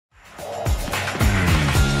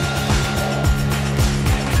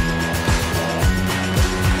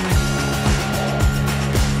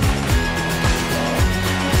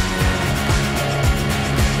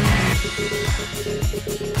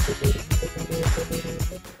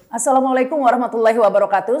Assalamualaikum warahmatullahi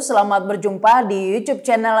wabarakatuh. Selamat berjumpa di YouTube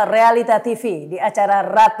channel Realita TV di acara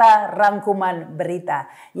Rata Rangkuman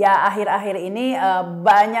Berita. Ya, akhir-akhir ini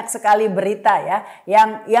banyak sekali berita ya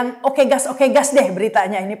yang oke gas deh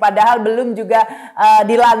beritanya ini. Padahal belum juga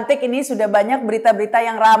dilantik, ini sudah banyak berita-berita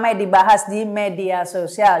yang ramai dibahas di media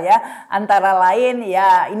sosial ya. Antara lain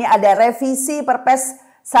ya, ini ada revisi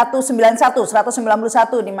Perpres 191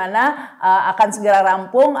 di mana akan segera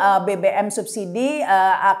rampung. BBM subsidi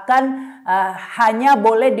akan hanya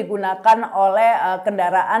boleh digunakan oleh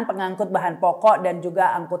kendaraan pengangkut bahan pokok dan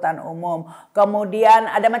juga angkutan umum. Kemudian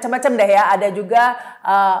ada macam-macam deh ya, ada juga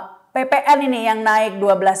PPN ini yang naik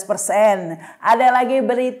 12%. Ada lagi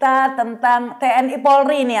berita tentang TNI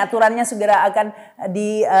Polri, ini aturannya segera akan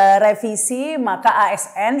direvisi, maka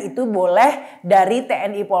ASN itu boleh dari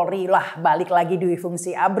TNI Polri lah, balik lagi di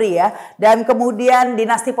fungsi ABRI ya. Dan kemudian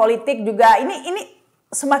dinasti politik juga ini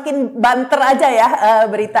semakin banter aja ya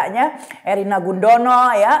beritanya. Erina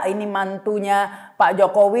Gundono ya, ini mantunya Pak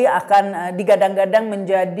Jokowi akan digadang-gadang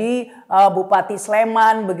menjadi Bupati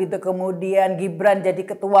Sleman, begitu. Kemudian Gibran jadi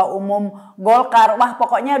ketua umum Golkar. Wah,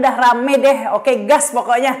 pokoknya udah rame deh. Oke, gas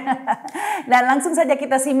pokoknya. Dan langsung saja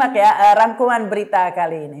kita simak ya rangkuman berita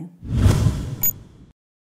kali ini.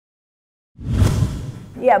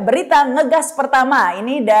 Ya, berita ngegas pertama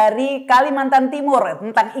ini dari Kalimantan Timur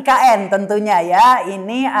tentang IKN tentunya ya.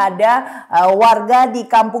 Ini ada warga di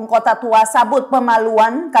Kampung Kota Tua Sabut,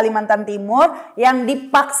 Pemaluan, Kalimantan Timur yang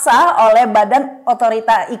dipaksa oleh Badan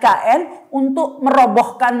Otorita IKN untuk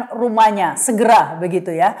merobohkan rumahnya segera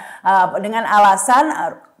begitu ya. Dengan alasan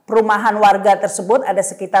perumahan warga tersebut ada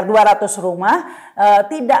sekitar 200 rumah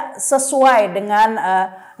tidak sesuai dengan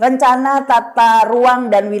rencana tata ruang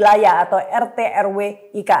dan wilayah atau RT/RW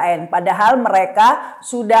IKN. Padahal mereka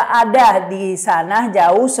sudah ada di sana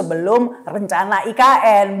jauh sebelum rencana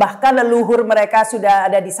IKN. Bahkan leluhur mereka sudah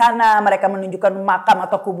ada di sana. Mereka menunjukkan makam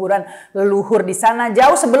atau kuburan leluhur di sana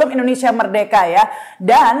jauh sebelum Indonesia merdeka ya.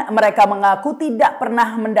 Dan mereka mengaku tidak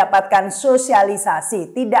pernah mendapatkan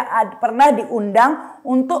sosialisasi, tidak pernah diundang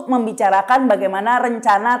untuk membicarakan bagaimana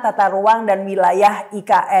rencana tata ruang dan wilayah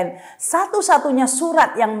IKN. Satu-satunya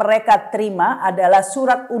surat yang mereka terima adalah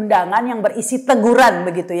surat undangan yang berisi teguran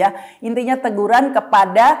begitu ya. Intinya teguran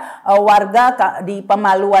kepada warga di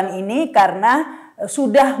Pemaluan ini karena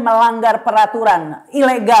sudah melanggar peraturan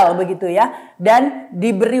ilegal begitu ya. Dan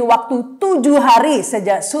diberi waktu 7 hari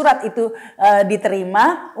sejak surat itu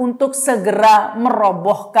diterima untuk segera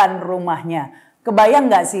merobohkan rumahnya. Kebayang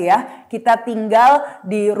nggak sih ya, kita tinggal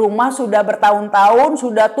di rumah sudah bertahun-tahun,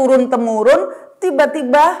 sudah turun-temurun,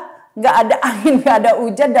 tiba-tiba nggak ada angin, nggak ada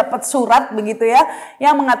hujan, dapat surat begitu ya,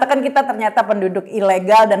 yang mengatakan kita ternyata penduduk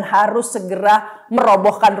ilegal dan harus segera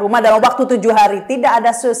merobohkan rumah dalam waktu 7 hari. Tidak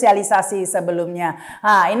ada sosialisasi sebelumnya.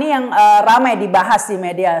 Nah, ini yang ramai dibahas di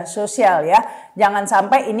media sosial ya. Jangan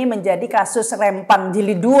sampai ini menjadi kasus Rempang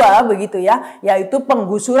Jilid 2 begitu ya, yaitu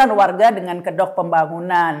penggusuran warga dengan kedok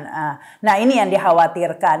pembangunan. Nah, ini yang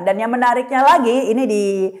dikhawatirkan. Dan yang menariknya lagi, ini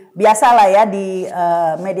biasalah ya di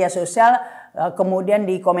media sosial, kemudian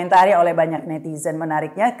dikomentari oleh banyak netizen.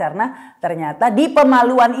 Menariknya karena ternyata di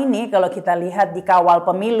Pemaluan ini kalau kita lihat di kawal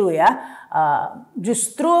pemilu ya,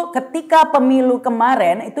 justru ketika pemilu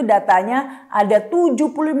kemarin itu datanya ada 75%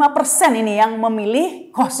 ini yang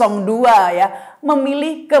memilih 02 ya,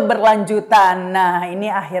 memilih keberlanjutan. Nah,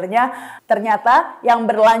 ini akhirnya ternyata yang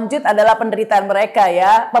berlanjut adalah penderitaan mereka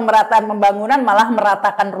ya. Pemerataan pembangunan malah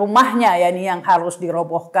meratakan rumahnya ya, ini yang harus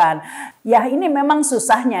dirobohkan. Ya, ini memang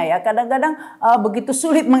susahnya ya. Kadang-kadang begitu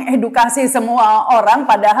sulit mengedukasi semua orang,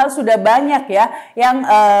 padahal sudah banyak ya yang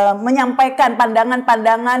menyampaikan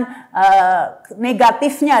pandangan-pandangan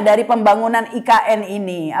negatifnya dari pembangunan IKN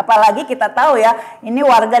ini. Apalagi kita tahu ya, ini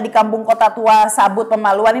warga di Kampung Kota Tua Sabut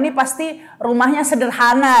Pemaluan ini pasti rumahnya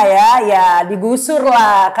sederhana ya digusur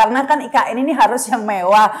lah, karena kan IKN ini harus yang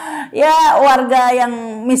mewah. Ya, warga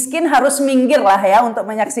yang miskin harus minggir lah ya untuk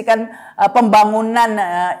menyaksikan pembangunan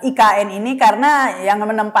IKN ini, karena yang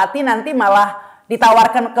menempati nanti malah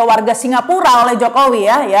ditawarkan ke warga Singapura oleh Jokowi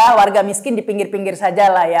ya warga miskin di pinggir-pinggir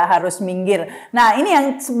saja lah ya, harus minggir. Nah, ini yang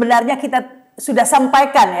sebenarnya kita sudah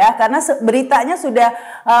sampaikan ya, karena beritanya sudah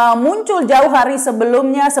muncul jauh hari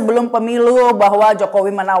sebelumnya, sebelum pemilu, bahwa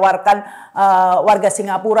Jokowi menawarkan warga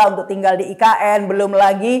Singapura untuk tinggal di IKN. Belum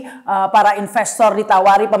lagi para investor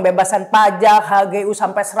ditawari pembebasan pajak HGU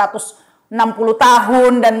sampai 100 60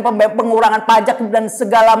 tahun dan pengurangan pajak dan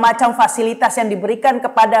segala macam fasilitas yang diberikan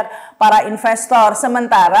kepada para investor.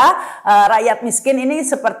 Sementara rakyat miskin ini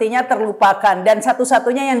sepertinya terlupakan. Dan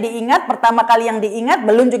satu-satunya yang diingat, pertama kali yang diingat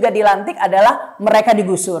belum juga dilantik adalah mereka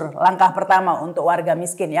digusur. Langkah pertama untuk warga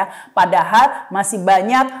miskin ya. Padahal masih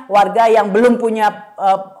banyak warga yang belum punya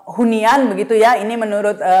hunian begitu ya. Ini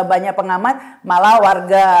menurut banyak pengamat malah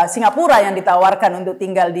warga Singapura yang ditawarkan untuk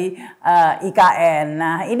tinggal di IKN.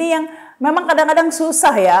 Nah ini yang memang kadang-kadang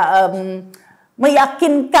susah ya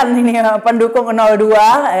meyakinkan ini pendukung 02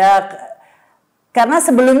 ya. Karena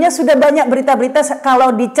sebelumnya sudah banyak berita-berita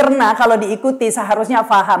kalau dicerna, kalau diikuti seharusnya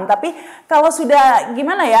paham. Tapi kalau sudah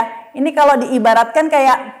gimana ya, ini kalau diibaratkan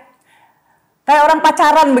kayak orang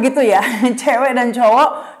pacaran begitu ya, cewek dan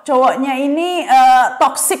cowoknya ini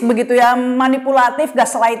toksik begitu ya, manipulatif,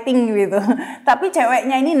 gaslighting gitu. Tapi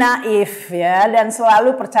ceweknya ini naif ya, dan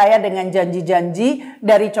selalu percaya dengan janji-janji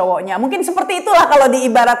dari cowoknya. Mungkin seperti itulah kalau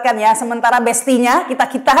diibaratkan ya. Sementara bestinya,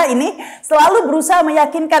 kita ini selalu berusaha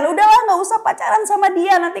meyakinkan, udahlah nggak usah pacaran sama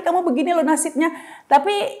dia, nanti kamu begini loh nasibnya.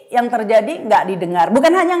 Tapi yang terjadi nggak didengar.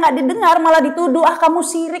 Bukan hanya nggak didengar, malah dituduh, ah kamu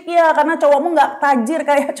sirik ya, karena cowokmu nggak tajir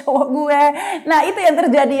kayak cowok gue. Nah itu yang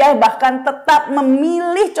terjadi ya, bahkan tetap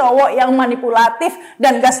memilih cowok yang manipulatif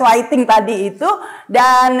dan gaslighting tadi itu.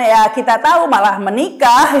 Dan ya kita tahu malah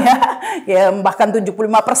menikah ya bahkan 75%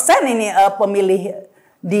 ini pemilih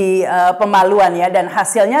di pemaluan ya. Dan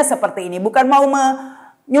hasilnya seperti ini, bukan mau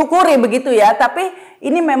menyukuri begitu ya, tapi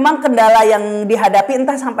ini memang kendala yang dihadapi.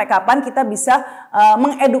 Entah sampai kapan kita bisa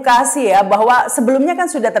mengedukasi ya, bahwa sebelumnya kan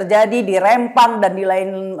sudah terjadi di Rempang dan di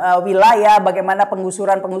lain wilayah bagaimana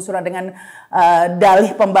penggusuran dengan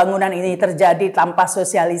dalih pembangunan ini terjadi tanpa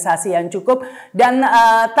sosialisasi yang cukup dan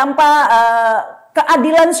tanpa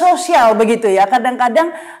keadilan sosial begitu ya.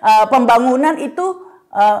 Kadang-kadang pembangunan itu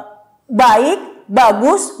baik,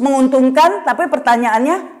 bagus, menguntungkan, tapi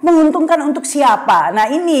pertanyaannya menguntungkan untuk siapa?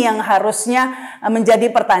 Nah ini yang harusnya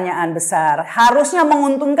menjadi pertanyaan besar. Harusnya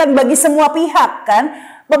menguntungkan bagi semua pihak kan?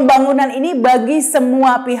 Pembangunan ini bagi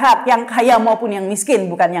semua pihak, yang kaya maupun yang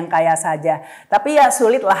miskin, bukan yang kaya saja. Tapi ya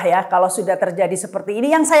sulit lah ya kalau sudah terjadi seperti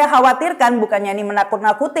ini. Yang saya khawatirkan bukannya ini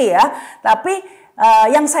menakut-nakuti ya, tapi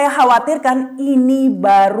yang saya khawatirkan ini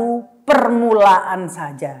baru permulaan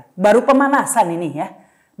saja, baru pemanasan ini ya.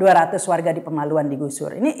 200 warga di Pemaluan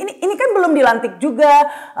digusur. Ini kan belum dilantik juga,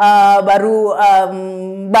 baru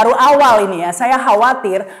awal ini ya. Saya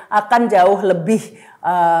khawatir akan jauh lebih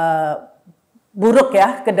buruk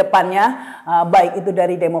ya ke depannya, baik itu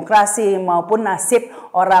dari demokrasi maupun nasib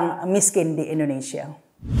orang miskin di Indonesia.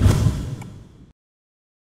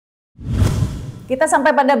 Kita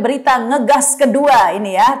sampai pada berita ngegas kedua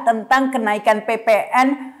ini ya, tentang kenaikan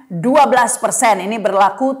PPN 12%. Ini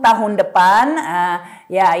berlaku tahun depan.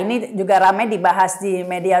 Ya ini juga ramai dibahas di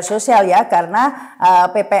media sosial ya, karena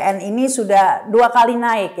PPN ini sudah 2 kali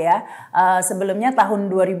naik ya. Sebelumnya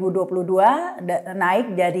tahun 2022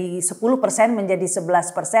 naik dari 10% menjadi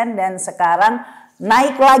 11% dan sekarang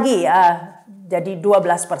naik lagi jadi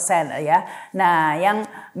 12% ya. Nah yang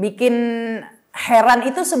bikin heran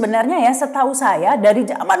itu sebenarnya ya, setahu saya dari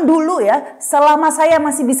zaman dulu ya, selama saya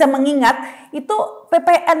masih bisa mengingat, itu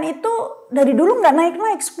PPN itu dari dulu nggak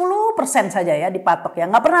naik-naik, 10% saja ya dipatok ya.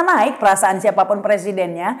 Nggak pernah naik, perasaan siapapun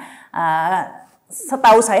presidennya.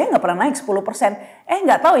 Setahu saya nggak pernah naik 10%.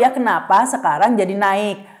 Nggak tahu ya kenapa sekarang jadi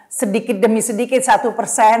naik. Sedikit demi sedikit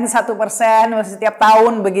 1%, 1% setiap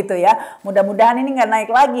tahun begitu ya. Mudah-mudahan ini nggak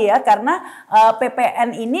naik lagi ya, karena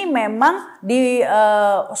PPN ini memang di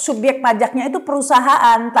subjek pajaknya itu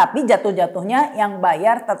perusahaan, tapi jatuh-jatuhnya yang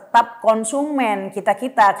bayar tetap konsumen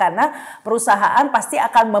kita-kita, karena perusahaan pasti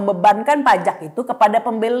akan membebankan pajak itu kepada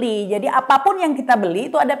pembeli. Jadi apapun yang kita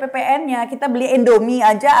beli itu ada PPN-nya. Kita beli Indomie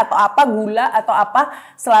aja atau apa, gula atau apa,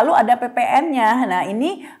 selalu ada PPN-nya. Nah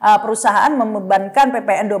ini perusahaan membebankan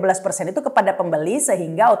PPN 12% itu kepada pembeli,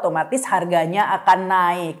 sehingga otomatis harganya akan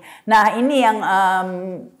naik. Nah ini yang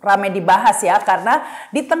ramai dibahas ya, karena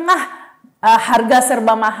di tengah harga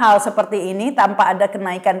serba mahal seperti ini, tanpa ada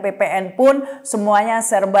kenaikan PPN pun semuanya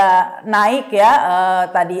serba naik ya.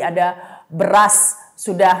 Tadi ada beras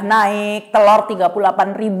sudah naik, telur 38.000,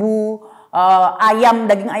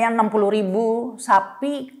 daging ayam 60.000,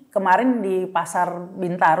 sapi kemarin di pasar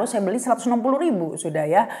Bintaro saya beli 160.000 sudah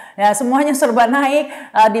ya. Ya semuanya serba naik,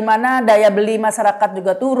 di mana daya beli masyarakat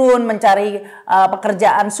juga turun, mencari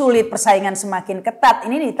pekerjaan sulit, persaingan semakin ketat.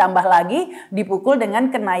 Ini ditambah lagi dipukul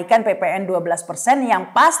dengan kenaikan PPN 12%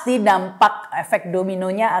 yang pasti dampak efek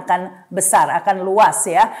dominonya akan besar, akan luas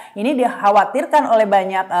ya. Ini dikhawatirkan oleh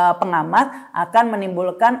banyak pengamat akan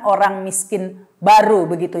menimbulkan orang miskin baru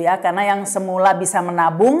begitu ya, karena yang semula bisa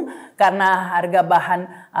menabung karena harga bahan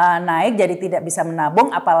naik jadi tidak bisa menabung,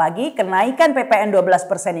 apalagi kenaikan PPN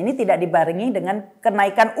 12% ini tidak dibarengi dengan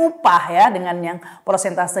kenaikan upah ya, dengan yang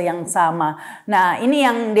persentase yang sama. Nah, ini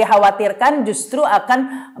yang dikhawatirkan justru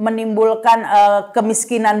akan menimbulkan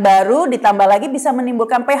kemiskinan baru, ditambah lagi bisa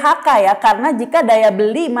menimbulkan PHK ya, karena jika daya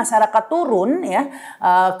beli masyarakat turun ya,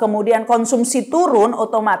 kemudian konsumsi turun,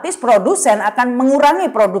 otomatis produsen akan mengurangi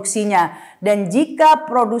produksinya, dan jika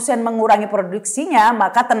produsen mengurangi produksinya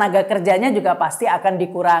maka tenaga kerjanya juga pasti akan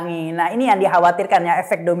dikurangi. Nah, ini yang dikhawatirkan ya,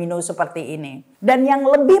 efek domino seperti ini. Dan yang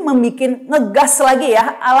lebih membuat ngegas lagi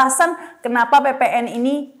ya, alasan kenapa PPN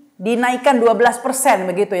ini dinaikkan 12%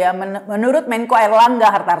 begitu ya. Menurut Menko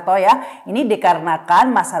Airlangga Hartarto ya, ini dikarenakan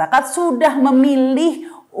masyarakat sudah memilih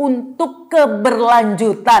untuk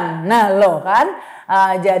keberlanjutan. Nah loh kan,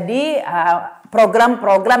 jadi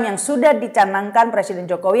program-program yang sudah dicanangkan Presiden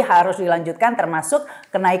Jokowi harus dilanjutkan, termasuk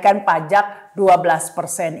kenaikan pajak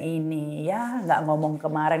 12% ini ya. Nggak ngomong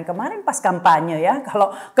kemarin pas kampanye ya,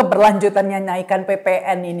 kalau keberlanjutannya naikkan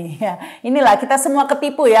PPN ini ya. Inilah kita semua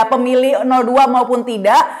ketipu ya, pemilih 02 maupun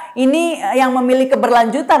tidak, ini yang memilih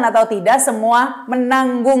keberlanjutan atau tidak semua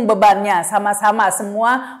menanggung bebannya, sama-sama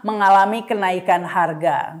semua mengalami kenaikan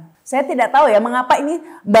harga. Saya tidak tahu ya mengapa ini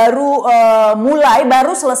baru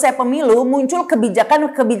baru selesai pemilu muncul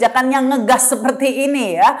kebijakan-kebijakan yang ngegas seperti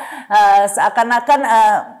ini ya, seakan-akan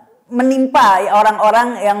menimpa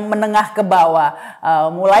orang-orang yang menengah ke bawah.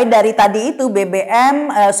 Mulai dari tadi itu BBM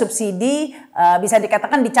subsidi bisa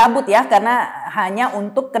dikatakan dicabut ya, karena hanya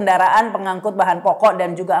untuk kendaraan pengangkut bahan pokok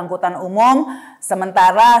dan juga angkutan umum.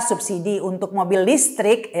 Sementara subsidi untuk mobil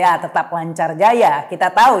listrik ya tetap lancar jaya. Kita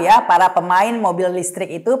tahu ya, para pemain mobil listrik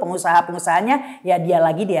itu pengusaha-pengusahanya ya dia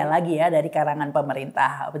lagi ya dari karangan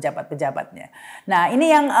pemerintah, pejabat-pejabatnya. Nah, ini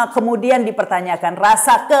yang kemudian dipertanyakan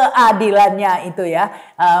rasa keadilannya itu ya.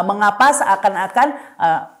 Mengapa seakan-akan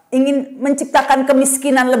ingin menciptakan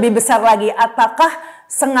kemiskinan lebih besar lagi? Apakah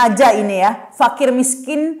sengaja ini ya, fakir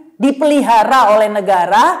miskin dipelihara oleh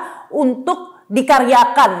negara untuk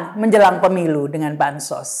dikaryakan menjelang pemilu dengan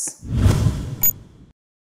bansos?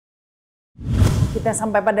 Kita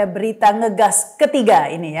sampai pada berita ngegas ketiga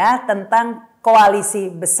ini ya, tentang koalisi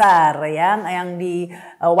besar yang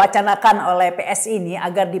diwacanakan oleh PSI ini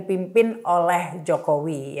agar dipimpin oleh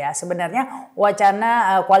Jokowi ya. Sebenarnya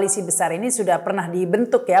wacana koalisi besar ini sudah pernah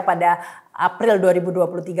dibentuk ya pada April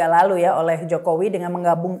 2023 lalu ya oleh Jokowi dengan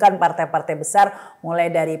menggabungkan partai-partai besar mulai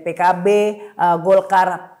dari PKB,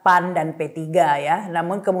 Golkar, PAN dan P3 ya.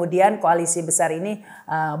 Namun kemudian koalisi besar ini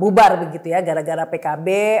bubar begitu ya, gara-gara PKB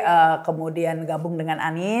kemudian gabung dengan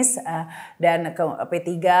Anies dan ke P3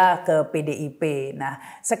 ke PDIP. Nah,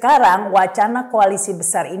 sekarang wacana koalisi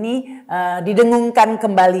besar ini didengungkan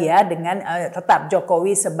kembali ya dengan tetap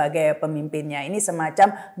Jokowi sebagai pemimpinnya. Ini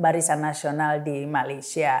semacam barisan nasional di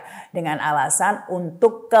Malaysia dengan alasan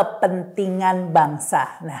untuk kepentingan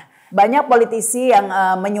bangsa. Nah, banyak politisi yang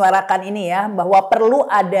menyuarakan ini ya, bahwa perlu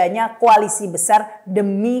adanya koalisi besar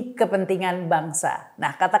demi kepentingan bangsa.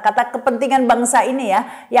 Nah, kata-kata kepentingan bangsa ini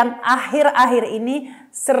ya, yang akhir-akhir ini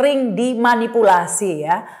sering dimanipulasi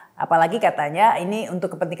ya. Apalagi katanya ini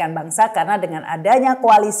untuk kepentingan bangsa karena dengan adanya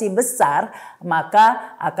koalisi besar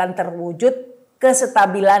maka akan terwujud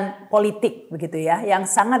kestabilan politik begitu ya, yang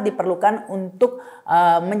sangat diperlukan untuk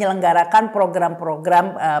menyelenggarakan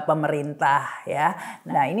program-program pemerintah ya.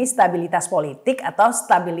 Nah, ini stabilitas politik atau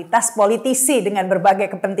stabilitas politisi dengan berbagai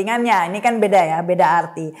kepentingannya. Ini kan beda ya, beda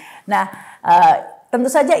arti. Nah, tentu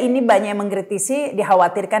saja ini banyak yang mengkritisi,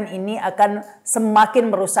 dikhawatirkan ini akan semakin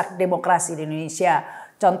merusak demokrasi di Indonesia.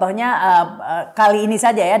 Contohnya kali ini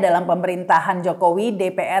saja ya, dalam pemerintahan Jokowi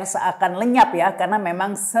DPR seakan lenyap ya, karena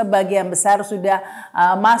memang sebagian besar sudah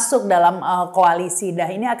masuk dalam koalisi.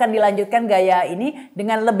 Nah, ini akan dilanjutkan gaya ini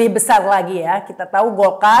dengan lebih besar lagi ya. Kita tahu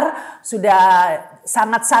Golkar sudah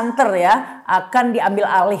sangat santer ya, akan diambil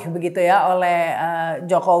alih begitu ya oleh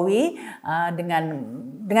Jokowi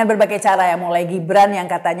dengan berbagai cara ya, mulai Gibran yang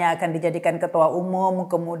katanya akan dijadikan ketua umum,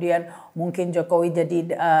 kemudian mungkin Jokowi jadi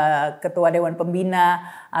ketua dewan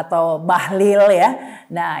pembina atau Bahlil ya.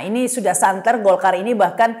 Nah, ini sudah santer. Golkar ini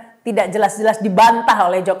bahkan tidak jelas-jelas dibantah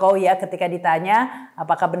oleh Jokowi ya, ketika ditanya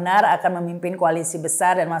apakah benar akan memimpin koalisi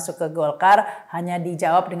besar dan masuk ke Golkar, hanya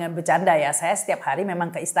dijawab dengan bercanda ya, saya setiap hari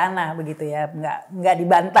memang ke istana begitu ya, nggak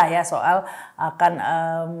dibantah ya soal akan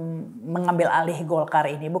mengambil alih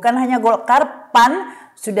Golkar ini. Bukan hanya Golkar, PAN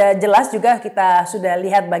sudah jelas juga, kita sudah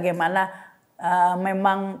lihat bagaimana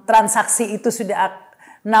memang transaksi itu sudah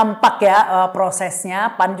nampak ya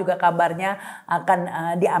prosesnya. PAN juga kabarnya akan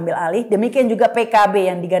diambil alih. Demikian juga PKB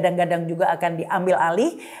yang digadang-gadang juga akan diambil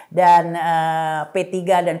alih, dan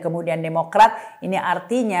P3 dan kemudian Demokrat. Ini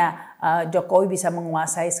artinya Jokowi bisa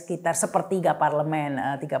menguasai sekitar sepertiga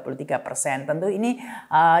parlemen, 33%. Tentu ini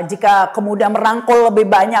jika kemudian merangkul lebih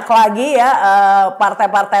banyak lagi ya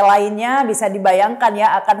partai-partai lainnya, bisa dibayangkan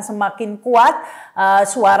ya akan semakin kuat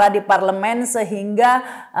suara di parlemen, sehingga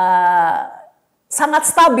sangat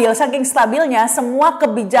stabil. Saking stabilnya semua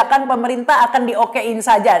kebijakan pemerintah akan diokein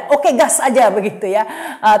saja, oke gas aja begitu ya.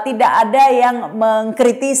 Tidak ada yang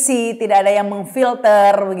mengkritisi, tidak ada yang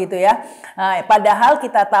memfilter begitu ya. Padahal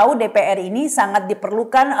kita tahu DPR ini sangat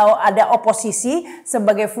diperlukan ada oposisi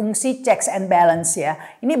sebagai fungsi checks and balance ya.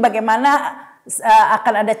 Ini bagaimana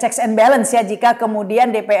akan ada checks and balance ya jika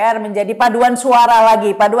kemudian DPR menjadi paduan suara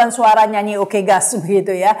lagi, paduan suara nyanyi oke gas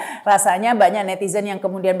begitu ya. Rasanya banyak netizen yang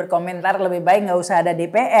kemudian berkomentar lebih baik nggak usah ada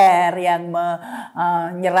DPR yang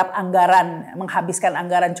menyerap anggaran, menghabiskan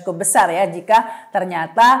anggaran cukup besar ya jika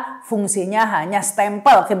ternyata fungsinya hanya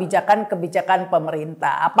stempel kebijakan-kebijakan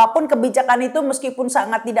pemerintah. Apapun kebijakan itu meskipun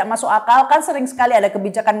sangat tidak masuk akal, kan sering sekali ada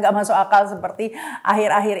kebijakan nggak masuk akal seperti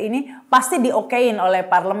akhir-akhir ini, pasti diokein oleh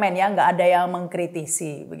parlemen ya, nggak ada yang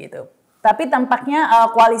mengkritisi begitu. Tapi tampaknya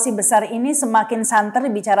koalisi besar ini semakin santer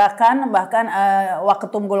dibicarakan, bahkan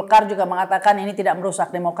Waketum Golkar juga mengatakan ini tidak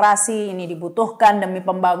merusak demokrasi, ini dibutuhkan demi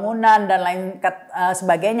pembangunan dan lain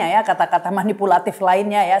sebagainya ya, kata-kata manipulatif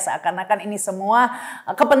lainnya ya, seakan-akan ini semua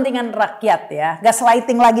kepentingan rakyat ya,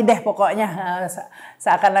 gaslighting lagi deh pokoknya,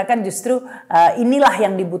 seakan-akan justru inilah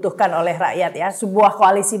yang dibutuhkan oleh rakyat ya, sebuah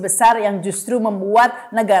koalisi besar yang justru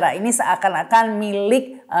membuat negara ini seakan-akan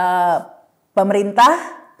milik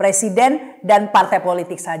pemerintah, presiden, dan partai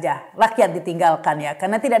politik saja. Rakyat ditinggalkan ya,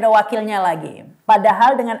 karena tidak ada wakilnya lagi.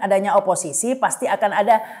 Padahal dengan adanya oposisi pasti akan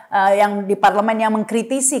ada yang di parlemen yang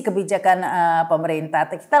mengkritisi kebijakan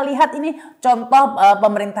pemerintah. Kita lihat ini contoh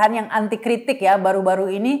pemerintahan yang anti kritik ya.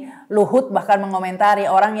 Baru-baru ini Luhut bahkan mengomentari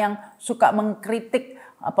orang yang suka mengkritik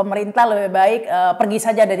pemerintah lebih baik pergi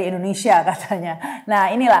saja dari Indonesia katanya.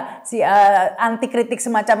 Nah inilah si anti kritik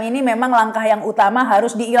semacam ini memang langkah yang utama,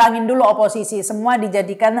 harus dihilangin dulu oposisi. Semua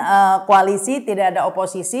dijadikan koalisi, tidak ada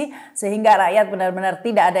oposisi, sehingga rakyat benar-benar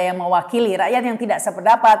tidak ada yang mewakili. Rakyat yang tidak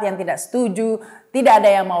sependapat, yang tidak setuju, tidak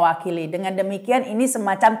ada yang mewakili. Dengan demikian ini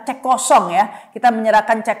semacam cek kosong ya. Kita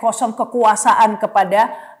menyerahkan cek kosong kekuasaan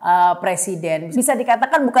kepada presiden. Bisa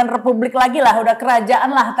dikatakan bukan republik lagi lah, udah kerajaan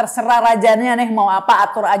lah, terserah rajanya nih mau apa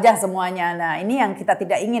atur aja semuanya. Nah ini yang kita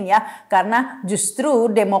tidak ingin ya, karena justru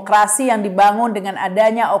demokrasi yang dibangun dengan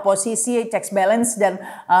adanya oposisi, checks balance dan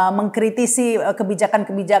mengkritisi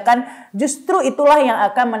kebijakan-kebijakan, justru itulah yang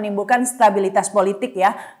akan menimbulkan stabilitas politik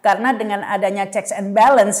ya. Karena dengan adanya checks and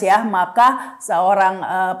balance ya, maka seorang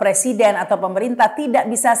presiden atau pemerintah tidak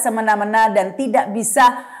bisa semena-mena dan tidak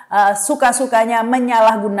bisa suka-sukanya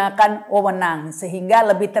menyalahgunakan wewenang, sehingga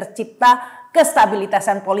lebih tercipta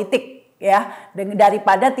kestabilitasan politik ya,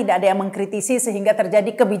 daripada tidak ada yang mengkritisi sehingga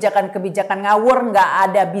terjadi kebijakan-kebijakan ngawur, nggak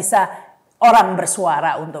ada bisa orang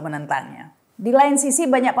bersuara untuk menentangnya. Di lain sisi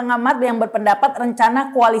banyak pengamat yang berpendapat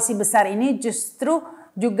rencana koalisi besar ini justru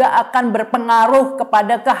juga akan berpengaruh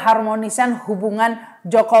kepada keharmonisan hubungan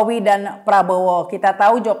Jokowi dan Prabowo. Kita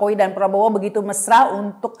tahu Jokowi dan Prabowo begitu mesra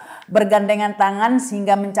untuk bergandengan tangan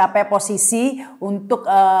sehingga mencapai posisi untuk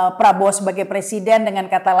Prabowo sebagai presiden,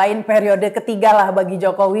 dengan kata lain periode ketiga lah bagi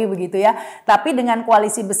Jokowi begitu ya. Tapi dengan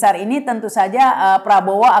koalisi besar ini tentu saja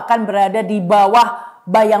Prabowo akan berada di bawah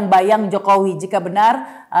bayang-bayang Jokowi jika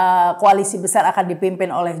benar koalisi besar akan dipimpin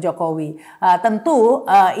oleh Jokowi. Tentu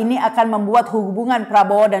ini akan membuat hubungan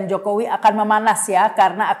Prabowo dan Jokowi akan memanas ya,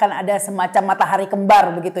 karena akan ada semacam matahari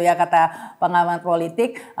kembar begitu ya kata pengamat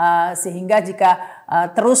politik, sehingga jika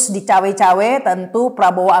terus dicawe-cawe tentu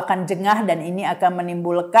Prabowo akan jengah dan ini akan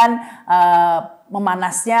menimbulkan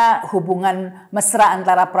memanasnya hubungan mesra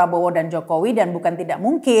antara Prabowo dan Jokowi, dan bukan tidak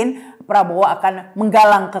mungkin Prabowo akan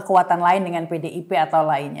menggalang kekuatan lain dengan PDIP atau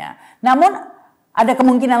lainnya. Namun ada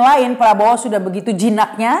kemungkinan lain, Prabowo sudah begitu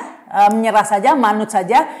jinaknya menyerah saja, manut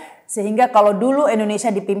saja, sehingga kalau dulu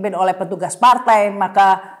Indonesia dipimpin oleh petugas partai,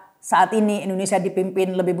 maka saat ini Indonesia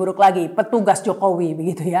dipimpin lebih buruk lagi, petugas Jokowi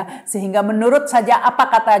begitu ya. Sehingga menurut saja apa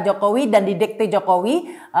kata Jokowi dan didikte Jokowi,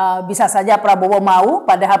 bisa saja Prabowo mau,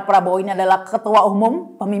 padahal Prabowo ini adalah ketua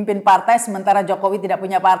umum, pemimpin partai, sementara Jokowi tidak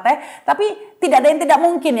punya partai. Tapi tidak ada yang tidak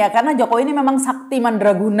mungkin ya, karena Jokowi ini memang sakti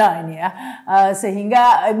mandraguna ini ya.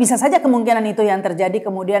 Sehingga bisa saja kemungkinan itu yang terjadi,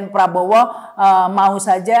 kemudian Prabowo mau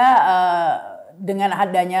saja dengan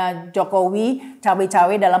adanya Jokowi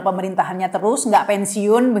cawe-cawe dalam pemerintahannya terus nggak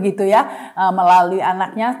pensiun begitu ya, melalui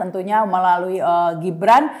anaknya tentunya, melalui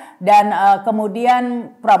Gibran, dan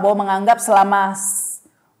kemudian Prabowo menganggap selama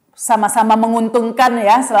sama-sama menguntungkan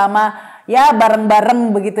ya, selama ya bareng-bareng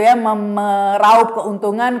begitu ya meraup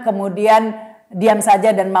keuntungan, kemudian diam saja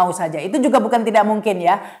dan mau saja. Itu juga bukan tidak mungkin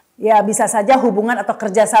ya. Ya bisa saja hubungan atau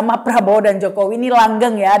kerjasama Prabowo dan Jokowi ini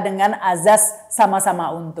langgeng ya dengan azas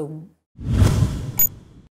sama-sama untung.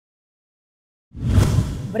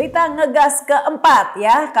 Berita ngegas keempat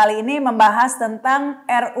ya, kali ini membahas tentang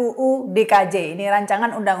RUU DKJ. Ini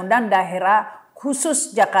rancangan Undang-Undang Daerah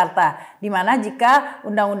Khusus Jakarta, di mana jika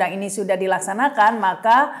undang-undang ini sudah dilaksanakan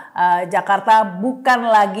maka Jakarta bukan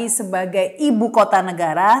lagi sebagai ibu kota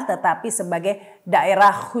negara tetapi sebagai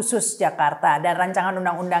daerah khusus Jakarta, dan rancangan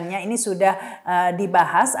undang-undangnya ini sudah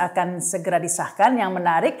dibahas, akan segera disahkan. Yang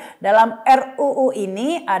menarik dalam RUU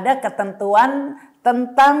ini ada ketentuan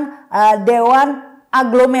tentang Dewan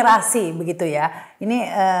Aglomerasi begitu ya. Ini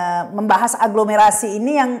membahas aglomerasi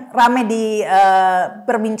ini yang ramai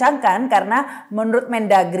diperbincangkan karena menurut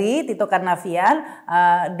Mendagri Tito Karnavian,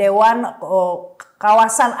 Dewan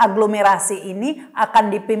kawasan aglomerasi ini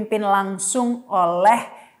akan dipimpin langsung oleh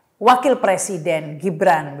Wakil Presiden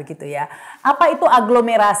Gibran begitu ya. Apa itu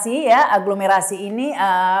aglomerasi ya? Aglomerasi ini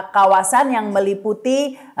kawasan yang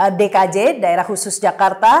meliputi DKJ, Daerah Khusus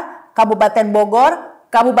Jakarta, Kabupaten Bogor,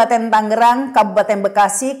 Kabupaten Tangerang, Kabupaten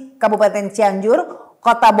Bekasi, Kabupaten Cianjur,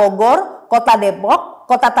 Kota Bogor, Kota Depok,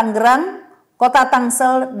 Kota Tangerang, Kota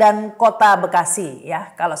Tangsel, dan Kota Bekasi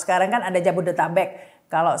ya. Kalau sekarang kan ada Jabodetabek.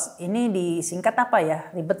 Kalau ini disingkat apa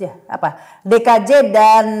ya? Ribet ya. Apa? DKJ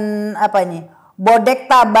dan apa ini?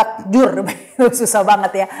 Bodektabakjur. Susah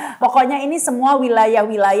banget ya. Pokoknya ini semua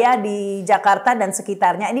wilayah-wilayah di Jakarta dan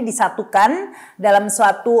sekitarnya ini disatukan dalam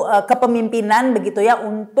suatu kepemimpinan begitu ya,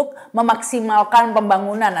 untuk memaksimalkan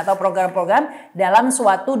pembangunan atau program-program dalam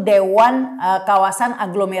suatu dewan kawasan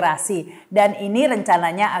aglomerasi, dan ini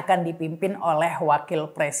rencananya akan dipimpin oleh Wakil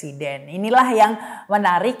Presiden. Inilah yang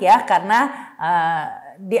menarik ya, karena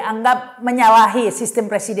dianggap menyalahi sistem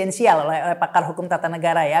presidensial oleh pakar hukum tata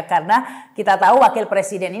negara ya, karena kita tahu Wakil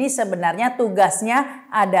Presiden ini sebenarnya tugasnya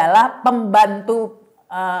adalah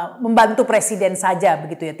membantu presiden saja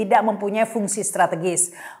begitu ya, tidak mempunyai fungsi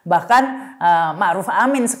strategis. Bahkan Ma'ruf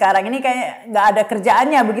Amin sekarang ini kayak nggak ada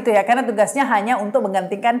kerjaannya begitu ya, karena tugasnya hanya untuk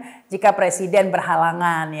menggantikan jika presiden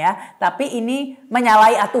berhalangan ya. Tapi ini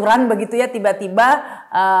menyalahi aturan begitu ya, tiba-tiba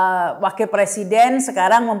Wakil Presiden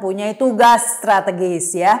sekarang mempunyai tugas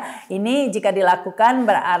strategis ya. Ini jika dilakukan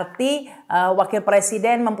berarti Wakil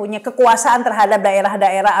Presiden mempunyai kekuasaan terhadap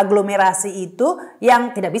daerah-daerah aglomerasi itu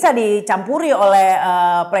yang tidak bisa dicampuri oleh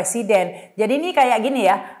presiden. Jadi ini kayak gini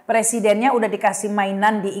ya, presidennya udah dikasih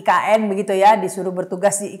mainan di IKN begitu ya, disuruh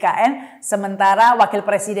bertugas di IKN, sementara wakil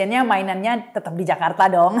presidennya mainannya tetap di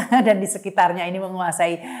Jakarta dong dan di sekitarnya ini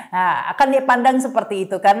menguasai. Nah, akan dipandang seperti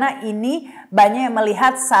itu karena ini banyak yang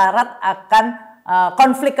melihat syarat akan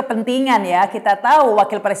konflik kepentingan ya. Kita tahu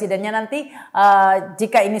wakil presidennya nanti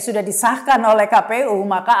jika ini sudah disahkan oleh KPU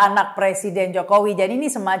maka anak Presiden Jokowi. Jadi ini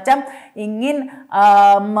semacam ingin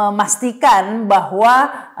memastikan bahwa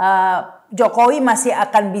Jokowi masih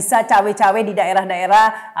akan bisa cawe-cawe di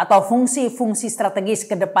daerah-daerah atau fungsi-fungsi strategis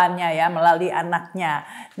ke depannya ya melalui anaknya.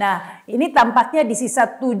 Nah, ini tampaknya di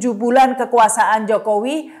sisa 7 bulan kekuasaan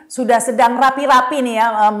Jokowi sudah sedang rapi-rapi nih ya,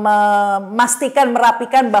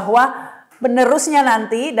 merapikan bahwa penerusnya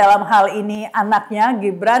nanti dalam hal ini anaknya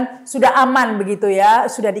Gibran sudah aman begitu ya,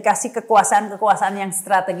 sudah dikasih kekuasaan-kekuasaan yang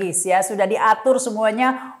strategis ya, sudah diatur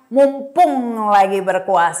semuanya mumpung lagi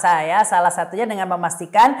berkuasa ya. Salah satunya dengan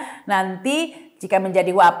memastikan nanti jika menjadi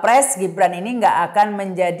wapres Gibran ini nggak akan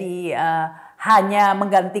menjadi hanya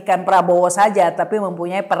menggantikan Prabowo saja, tapi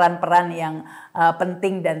mempunyai peran-peran yang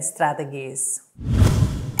penting dan strategis.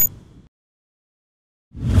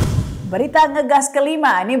 Berita ngegas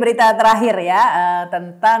kelima, ini berita terakhir ya,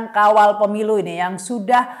 tentang kawal pemilu ini yang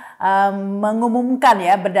sudah mengumumkan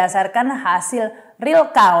ya berdasarkan hasil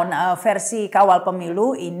real count versi kawal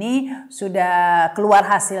pemilu ini sudah keluar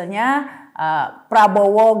hasilnya.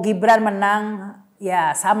 Prabowo Gibran menang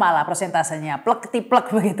ya sama lah persentasenya,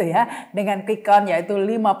 plek-tiplek begitu ya, dengan quick count yaitu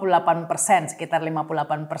 58%, sekitar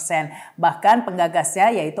 58%. Bahkan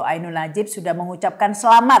penggagasnya yaitu Ainun Najib sudah mengucapkan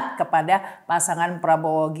selamat kepada pasangan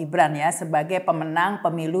Prabowo Gibran ya sebagai pemenang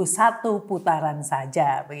pemilu 1 putaran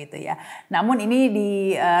saja begitu ya. Namun ini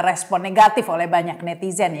direspon negatif oleh banyak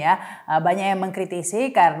netizen ya, banyak yang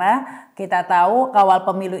mengkritisi karena kita tahu kawal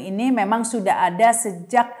pemilu ini memang sudah ada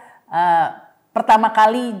sejak pertama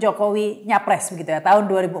kali Jokowi nyapres begitu ya, tahun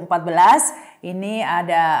 2014 ini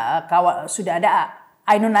sudah ada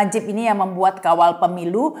Ainun Najib ini yang membuat kawal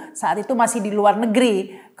pemilu saat itu masih di luar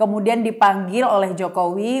negeri, kemudian dipanggil oleh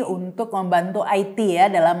Jokowi untuk membantu IT ya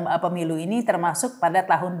dalam pemilu ini, termasuk pada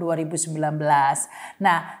tahun 2019.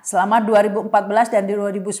 Nah, selama 2014 dan di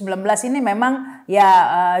 2019 ini memang ya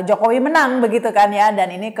Jokowi menang begitu kan ya, dan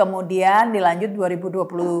ini kemudian dilanjut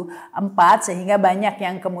 2024 sehingga banyak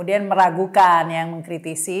yang kemudian meragukan, yang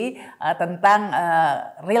mengkritisi tentang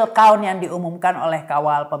real count yang diumumkan oleh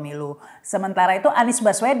kawal pemilu. Sementara itu Anies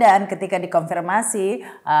Baswedan ketika dikonfirmasi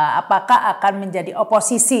apakah akan menjadi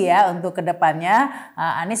oposisi ya untuk kedepannya,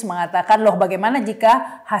 Anies mengatakan loh bagaimana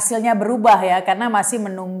jika hasilnya berubah ya, karena masih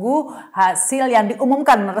menunggu hasil yang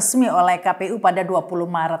diumumkan resmi oleh KPU pada 20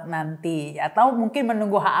 Maret nanti, atau mungkin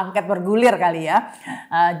menunggu hak angket bergulir kali ya.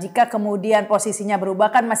 Jika kemudian posisinya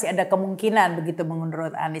berubah kan masih ada kemungkinan begitu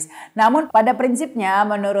menurut Anies. Namun pada prinsipnya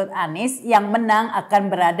menurut Anies yang menang akan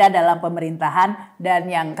berada dalam pemerintahan dan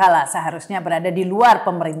yang kalah seharusnya berada di luar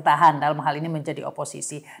pemerintahan, dalam hal ini menjadi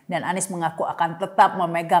oposisi. Dan Anies mengaku akan tetap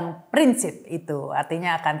memegang prinsip itu,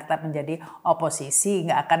 artinya akan tetap menjadi oposisi,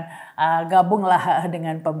 nggak akan gabunglah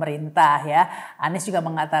dengan pemerintah ya. Anies juga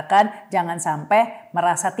mengatakan jangan sampai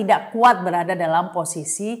merasa tidak kuat berada dalam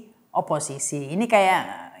posisi oposisi. Ini kayak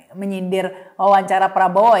menyindir wawancara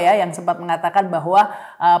Prabowo ya, yang sempat mengatakan bahwa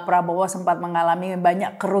Prabowo sempat mengalami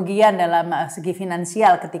banyak kerugian dalam segi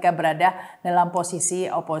finansial ketika berada dalam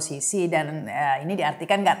posisi oposisi, dan ini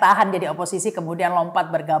diartikan nggak tahan jadi oposisi kemudian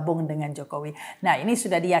lompat bergabung dengan Jokowi. Nah, ini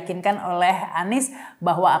sudah diyakinkan oleh Anies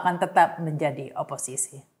bahwa akan tetap menjadi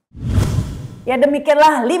oposisi. Ya,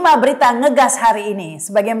 demikianlah 5 berita ngegas hari ini.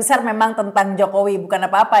 Sebagian besar memang tentang Jokowi, bukan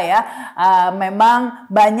apa-apa ya. Memang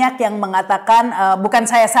banyak yang mengatakan, bukan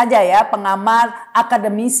saya saja ya, pengamat,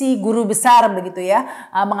 akademisi, guru besar begitu ya,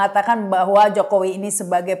 mengatakan bahwa Jokowi ini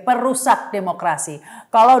sebagai perusak demokrasi.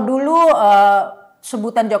 Kalau dulu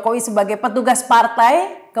sebutan Jokowi sebagai petugas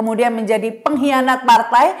partai, kemudian menjadi pengkhianat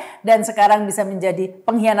partai, dan sekarang bisa menjadi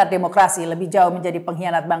pengkhianat demokrasi, lebih jauh menjadi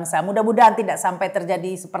pengkhianat bangsa. Mudah-mudahan tidak sampai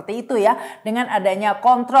terjadi seperti itu ya, dengan adanya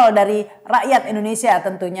kontrol dari rakyat Indonesia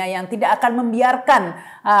tentunya yang tidak akan membiarkan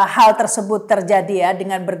hal tersebut terjadi ya,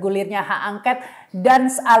 dengan bergulirnya hak angket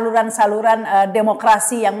dan saluran-saluran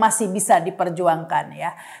demokrasi yang masih bisa diperjuangkan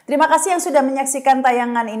ya. Terima kasih yang sudah menyaksikan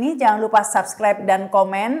tayangan ini. Jangan lupa subscribe dan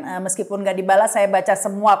komen. Meskipun gak dibalas, saya baca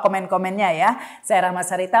semua komen-komennya ya. Saya RAHMA.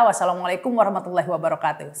 Wassalamualaikum warahmatullahi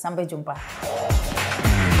wabarakatuh. Sampai jumpa.